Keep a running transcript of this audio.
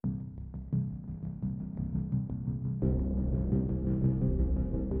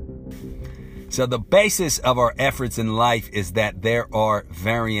So the basis of our efforts in life is that there are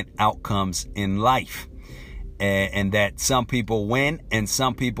variant outcomes in life. And that some people win and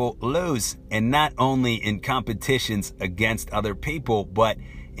some people lose. And not only in competitions against other people, but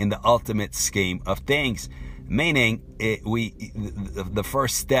in the ultimate scheme of things. Meaning, the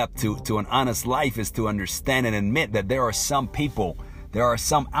first step to an honest life is to understand and admit that there are some people, there are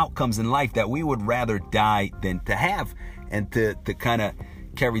some outcomes in life that we would rather die than to have. And to kind of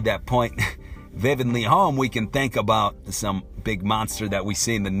carry that point vividly home, we can think about some big monster that we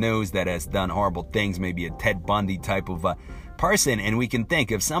see in the news that has done horrible things, maybe a Ted Bundy type of person. And we can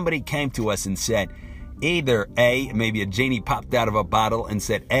think if somebody came to us and said, either A, maybe a genie popped out of a bottle and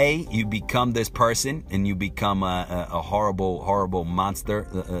said, A, you become this person and you become a horrible, horrible monster,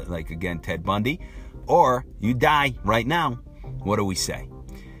 like again, Ted Bundy, or you die right now. What do we say?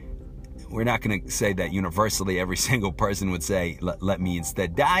 We're not going to say that universally every single person would say, let me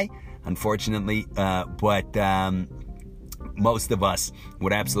instead die, unfortunately, but most of us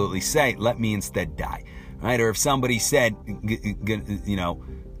would absolutely say, let me instead die, right? Or if somebody said, you know,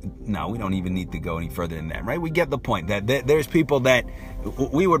 no, we don't even need to go any further than that, right? We get the point that there's people that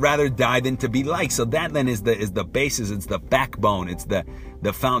we would rather die than to be like. So that then is the basis, it's the backbone, it's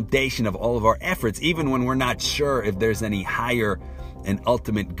the foundation of all of our efforts, even when we're not sure if there's any higher and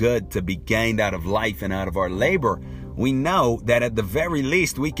ultimate good to be gained out of life and out of our labor. We know that at the very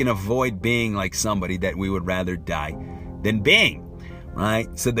least we can avoid being like somebody that we would rather die than being. Right?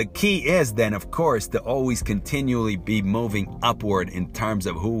 So the key is then, of course, to always continually be moving upward in terms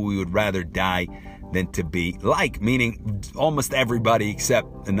of who we would rather die than to be like. Meaning almost everybody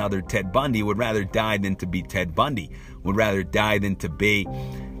except another Ted Bundy would rather die than to be Ted Bundy. Would rather die than to be,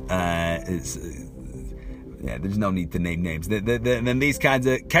 there's no need to name names. Than these kinds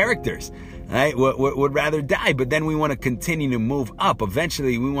of characters. Right? Would rather die, but then we want to continue to move up.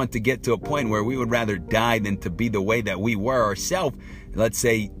 Eventually, we want to get to a point where we would rather die than to be the way that we were ourselves. Let's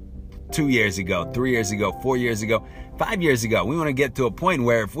say 2 years ago, 3 years ago, 4 years ago, 5 years ago. We want to get to a point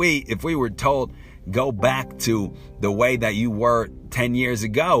where if we were told, go back to the way that you were 10 years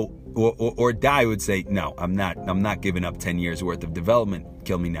ago, or die, would say, no, I'm not giving up 10 years worth of development.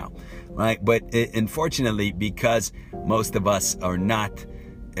 Kill me now. Right? But unfortunately, because most of us are not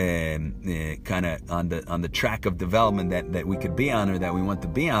kind of on the track of development that we could be on or that we want to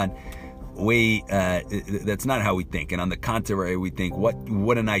be on, that's not how we think. And on the contrary, we think, what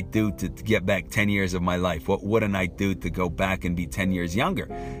wouldn't I do to get back 10 years of my life? What wouldn't I do to go back and be 10 years younger?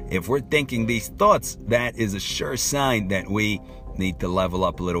 If we're thinking these thoughts, that is a sure sign that we need to level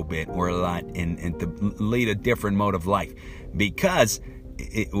up a little bit or a lot and to lead a different mode of life. Because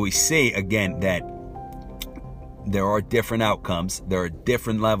we see, again, that there are different outcomes. There are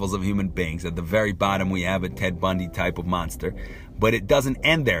different levels of human beings. At the very bottom, we have a Ted Bundy type of monster. But it doesn't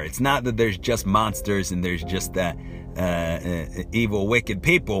end there. It's not that there's just monsters and there's just evil, wicked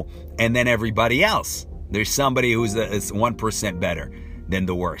people and then everybody else. There's somebody who's 1% better than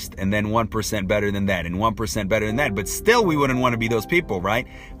the worst, and then 1% better than that, and 1% better than that. But still, we wouldn't want to be those people, right?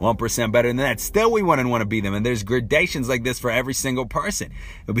 1% better than that. Still, we wouldn't want to be them. And there's gradations like this for every single person.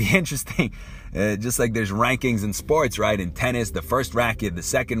 It'll be interesting. Just like there's rankings in sports, right? In tennis, the first racket, the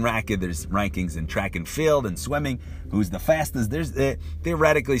second racket. There's rankings in track and field and swimming. Who's the fastest? There's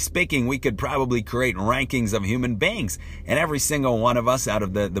theoretically speaking, we could probably create rankings of human beings, and every single one of us, out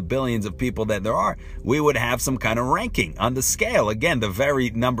of the billions of people that there are, we would have some kind of ranking on the scale. Again, the very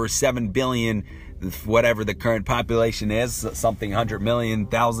number 7 billion, whatever the current population is, something 100 million,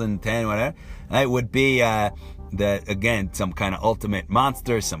 1,000, 10, whatever. It would be again, some kind of ultimate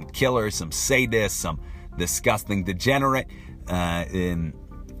monster, some killer, some sadist, some disgusting degenerate, and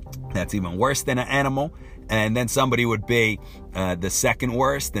that's even worse than an animal. And then somebody would be the second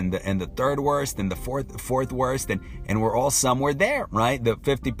worst, and the third worst, and the fourth worst, and we're all somewhere there, right? The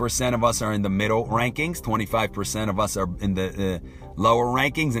 50% of us are in the middle rankings, 25% of us are in the lower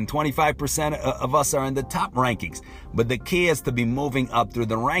rankings, and 25% of us are in the top rankings. But the key is to be moving up through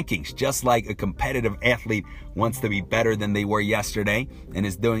the rankings, just like a competitive athlete wants to be better than they were yesterday and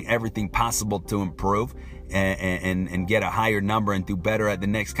is doing everything possible to improve and get a higher number and do better at the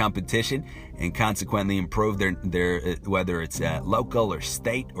next competition, and consequently improve their whether it's local or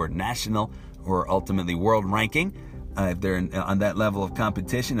state or national or ultimately world ranking, if they're on that level of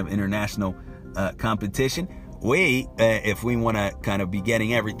competition, of international competition. If we want to kind of be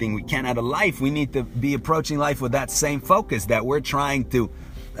getting everything we can out of life, we need to be approaching life with that same focus, that we're trying to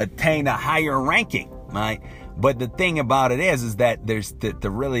attain a higher ranking, right? But the thing about it is that there's to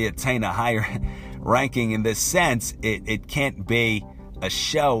really attain a higher ranking in this sense, it can't be a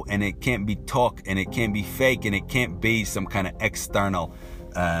show, and it can't be talk, and it can't be fake, and it can't be some kind of external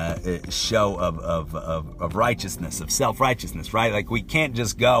show of righteousness, of self-righteousness, right? Like we can't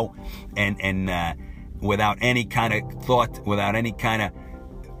just go and without any kind of thought, without any kind of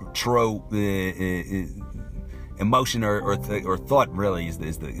true emotion or thought, really is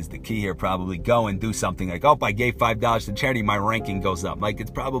the key here. Probably go and do something like, oh, I gave $5 to charity, my ranking goes up. Like,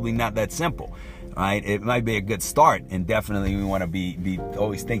 it's probably not that simple, right? It might be a good start, and definitely we want to be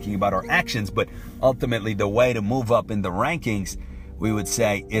always thinking about our actions, but ultimately the way to move up in the rankings, we would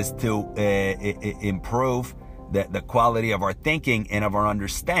say, is to improve the quality of our thinking and of our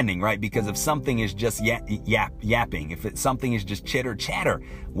understanding, right? Because if something is just yapping, if something is just chitter chatter,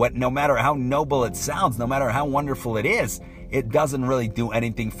 no matter how noble it sounds, no matter how wonderful it is, it doesn't really do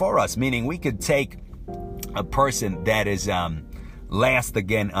anything for us. Meaning, we could take a person that is last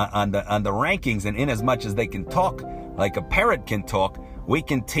again on the rankings, and in as much as they can talk like a parrot can talk, we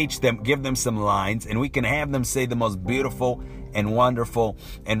can teach them, give them some lines, and we can have them say the most beautiful and wonderful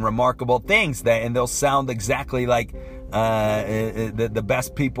and remarkable things, and they'll sound exactly like the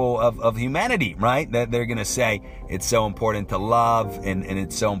best people of humanity, right? That they're going to say it's so important to love, and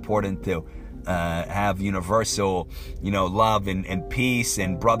it's so important to have universal, love and peace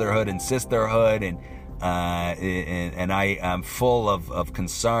and brotherhood and sisterhood, and I am full of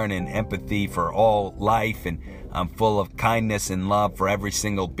concern and empathy for all life, and I'm full of kindness and love for every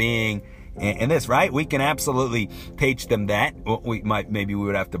single being. And this, right? We can absolutely teach them that. Maybe we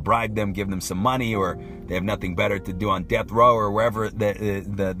would have to bribe them, give them some money, or they have nothing better to do on death row or wherever the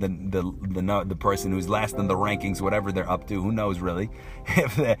person who's last in the rankings, whatever they're up to, who knows really?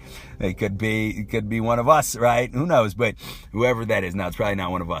 If it could be one of us, right? Who knows? But whoever that is, now it's probably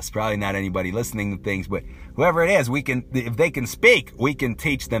not one of us, probably not anybody listening to things, but whoever it is, if they can speak, we can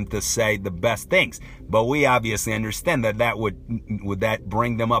teach them to say the best things. But we obviously understand that would that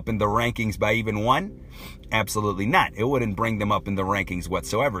bring them up in the rankings by even one? Absolutely not. It wouldn't bring them up in the rankings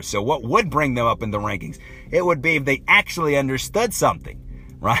whatsoever. So what would bring them up in the rankings? It would be if they actually understood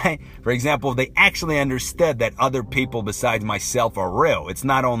something, right? For example, if they actually understood that other people besides myself are real. It's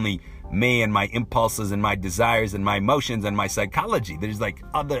not only me and my impulses and my desires and my emotions and my psychology. There's like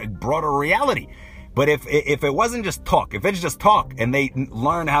other broader reality. But if it wasn't just talk, if it's just talk, and they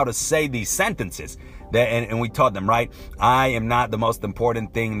learn how to say these sentences, and we taught them, right? I am not the most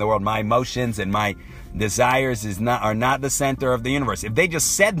important thing in the world. My emotions and my desires are not the center of the universe. If they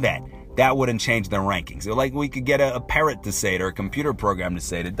just said that, that wouldn't change their rankings. Like, we could get a parrot to say it or a computer program to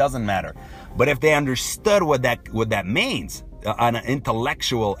say it. It doesn't matter. But if they understood what that means on an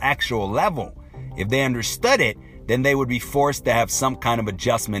intellectual, actual level, if they understood it, then they would be forced to have some kind of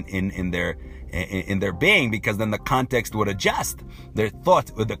adjustment in their being, because then the context would adjust. Their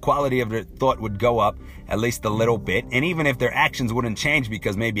thought, the quality of their thought would go up at least a little bit. And even if their actions wouldn't change,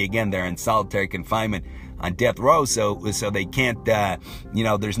 because maybe again they're in solitary confinement on death row, so they can't,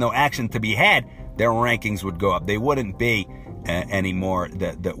 there's no action to be had, their rankings would go up. They wouldn't be anymore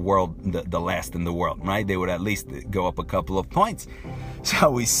the last in the world, right? They would at least go up a couple of points.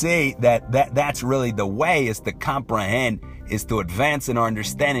 So we see that's really the way, is to comprehend, is to advance in our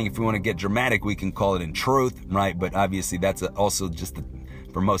understanding. If we want to get dramatic, we can call it in truth, right? But obviously that's also just,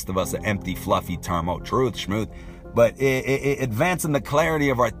 for most of us, an empty, fluffy term. Oh, truth, schmooth. But advance in the clarity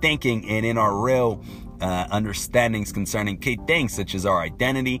of our thinking and in our real understandings concerning key things, such as our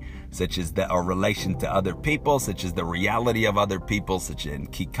identity, such as our relation to other people, such as the reality of other people, such as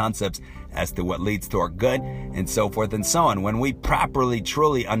key concepts as to what leads to our good, and so forth and so on. When we properly,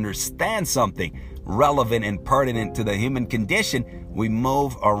 truly understand something relevant and pertinent to the human condition, we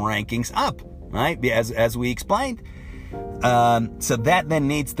move our rankings up, right? As we explained. So that then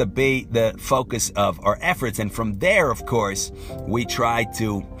needs to be the focus of our efforts. And from there, of course, we try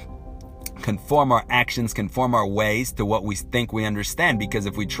to conform our actions, conform our ways to what we think we understand. Because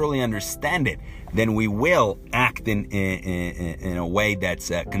if we truly understand it, then we will act in a way that's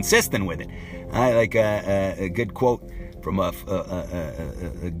consistent with it. I like a good quote from a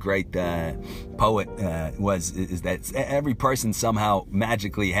great poet is that every person somehow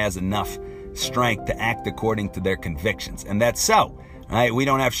magically has enough strength to act according to their convictions. And that's so. Right? We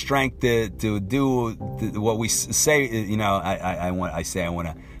don't have strength to do what we say. I want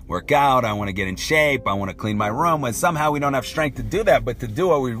to work out, I want to get in shape, I want to clean my room, and somehow we don't have strength to do that. But to do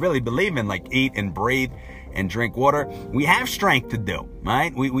what we really believe in, like eat and breathe and drink water, we have strength to do,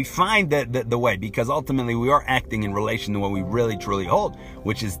 right? We find the way, because ultimately we are acting in relation to what we really truly hold,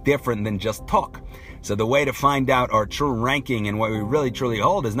 which is different than just talk. So the way to find out our true ranking and what we really truly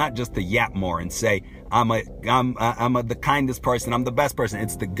hold is not just to yap more and say, I'm the kindest person, I'm the best person.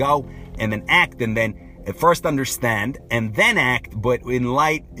 It's to go and then act, and then at first understand and then act, but in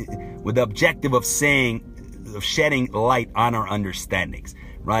light, with the objective of saying of shedding light on our understandings,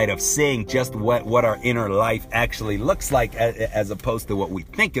 right? Of seeing just what our inner life actually looks like, as opposed to what we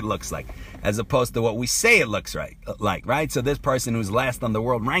think it looks like, as opposed to what we say it looks like, right? So this person who's last on the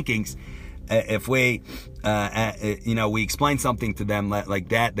world rankings, if we, we explain something to them like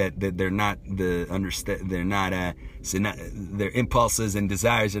that they're not their impulses and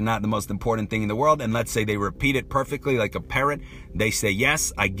desires are not the most important thing in the world, and let's say they repeat it perfectly like a parrot, they say,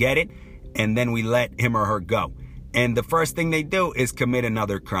 yes, I get it, and then we let him or her go. And the first thing they do is commit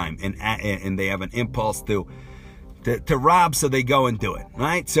another crime, and they have an impulse to rob, so they go and do it,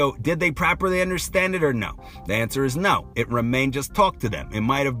 right? So did they properly understand it or no? The answer is no. It remained just talk to them. It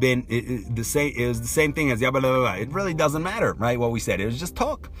might have been the same. It was the same thing as blah, blah, blah. It really doesn't matter, right? What we said, it was just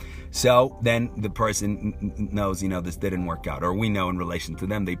talk. So then the person knows, this didn't work out, or we know in relation to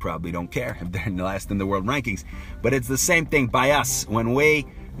them, they probably don't care if they're last in the world rankings. But it's the same thing by us. When we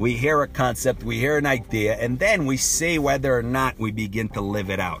hear a concept, we hear an idea, and then we see whether or not we begin to live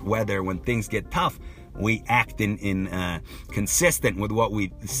it out, whether when things get tough, we act in consistent with what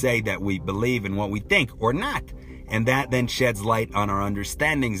we say that we believe and what we think or not. And that then sheds light on our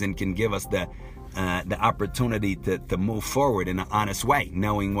understandings and can give us the opportunity to move forward in an honest way,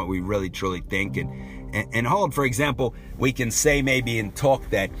 knowing what we really truly think and hold. For example, we can say maybe in talk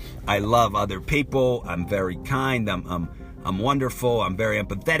that I love other people, I'm very kind, I'm wonderful, I'm very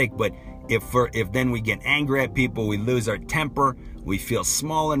empathetic, but if then we get angry at people, we lose our temper, we feel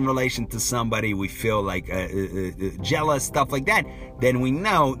small in relation to somebody, we feel like jealous, stuff like that, then we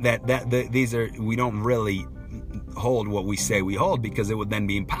know that we don't really hold what we say we hold, because it would then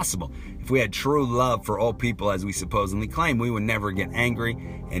be impossible. If we had true love for all people as we supposedly claim, we would never get angry,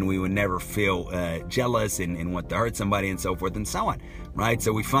 and we would never feel jealous and want to hurt somebody, and so forth and so on, right?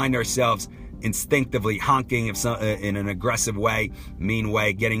 So we find ourselves instinctively honking in an aggressive way, mean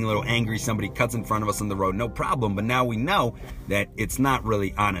way, getting a little angry, somebody cuts in front of us on the road, no problem. But now we know that it's not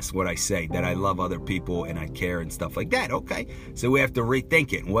really honest what I say, that I love other people and I care and stuff like that. Okay, so we have to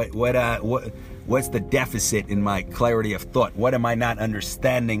rethink it. What's the deficit in my clarity of thought? What am I not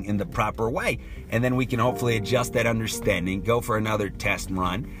understanding in the proper way? And then we can hopefully adjust that understanding, go for another test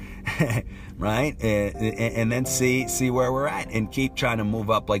run, right? And then see where we're at, and keep trying to move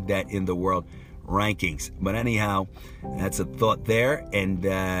up like that in the world rankings. But anyhow, that's a thought there. And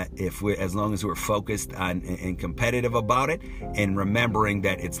as long as we're focused on and competitive about it, and remembering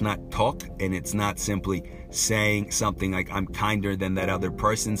that it's not talk, and it's not simply saying something like I'm kinder than that other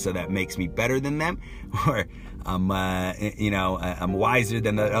person, so that makes me better than them, or I'm wiser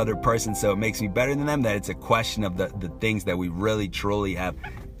than that other person, so it makes me better than them. That it's a question of the things that we really truly have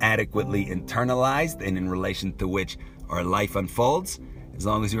adequately internalized, and in relation to which our life unfolds. As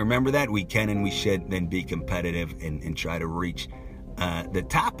long as we remember that, we can and we should then be competitive and try to reach the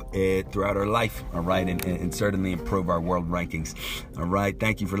top throughout our life, all right, and certainly improve our world rankings. All right,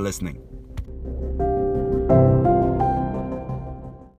 thank you for listening.